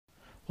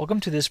Welcome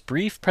to this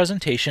brief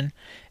presentation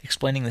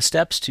explaining the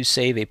steps to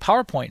save a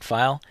PowerPoint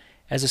file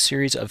as a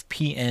series of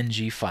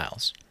PNG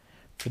files.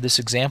 For this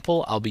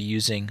example, I'll be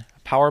using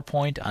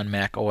PowerPoint on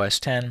Mac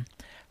OS X.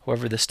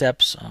 However, the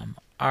steps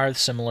are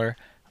similar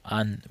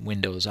on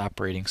Windows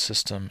operating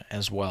system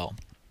as well.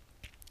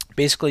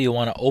 Basically, you'll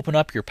want to open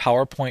up your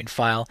PowerPoint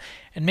file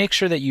and make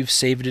sure that you've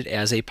saved it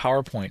as a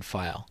PowerPoint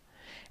file.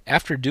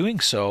 After doing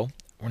so,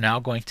 we're now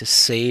going to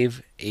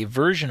save a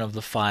version of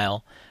the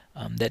file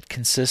that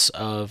consists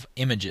of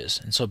images.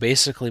 And so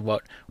basically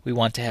what we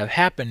want to have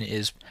happen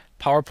is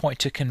PowerPoint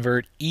to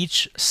convert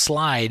each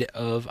slide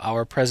of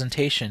our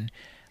presentation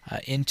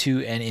into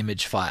an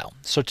image file.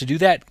 So to do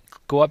that,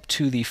 go up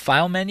to the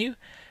File menu,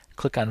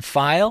 click on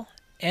File,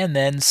 and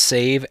then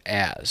Save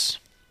As.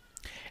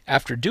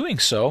 After doing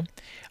so,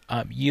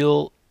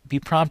 you'll be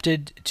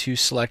prompted to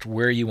select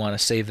where you want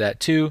to save that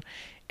to.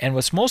 And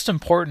what's most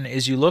important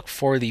is you look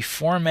for the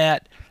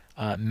Format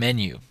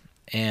menu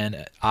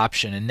and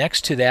option, and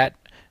next to that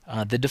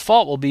the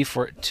default will be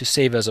to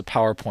save as a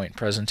PowerPoint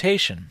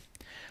presentation.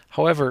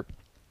 However,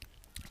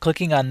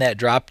 clicking on that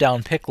drop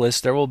down pick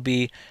list, there will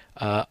be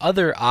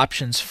other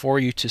options for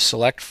you to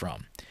select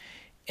from,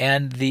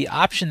 and the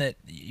option that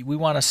we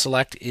want to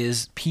select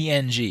is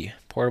PNG,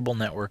 Portable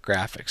Network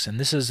Graphics, and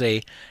this is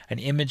an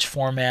image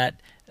format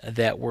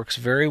that works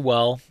very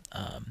well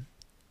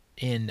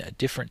in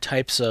different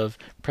types of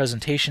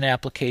presentation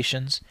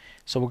applications.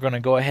 So we're going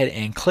to go ahead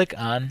and click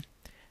on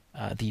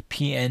the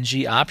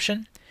PNG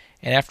option,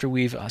 and after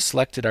we've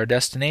selected our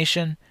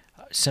destination,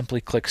 simply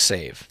click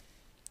Save.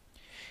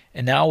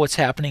 And now what's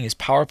happening is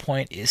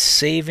PowerPoint is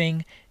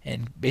saving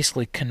and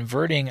basically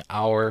converting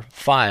our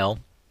file,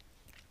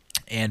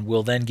 and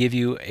will then give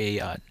you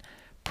a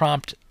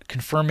prompt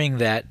confirming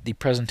that the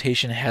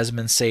presentation has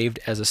been saved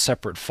as a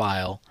separate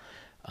file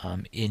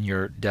in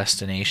your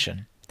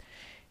destination.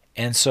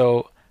 And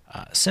so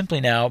simply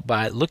now,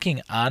 by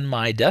looking on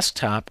my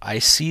desktop, I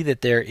see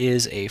that there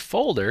is a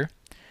folder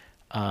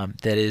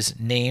that is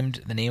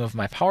named the name of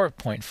my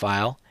PowerPoint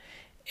file,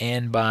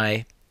 and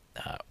by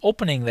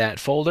opening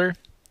that folder,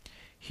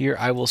 here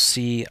I will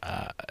see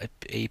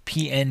a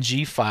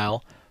PNG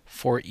file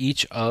for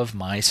each of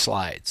my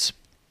slides.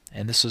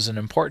 And this is an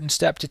important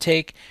step to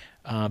take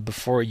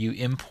before you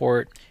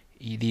import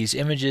these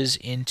images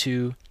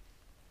into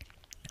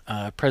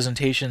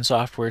presentation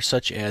software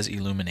such as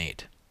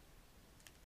Illuminate.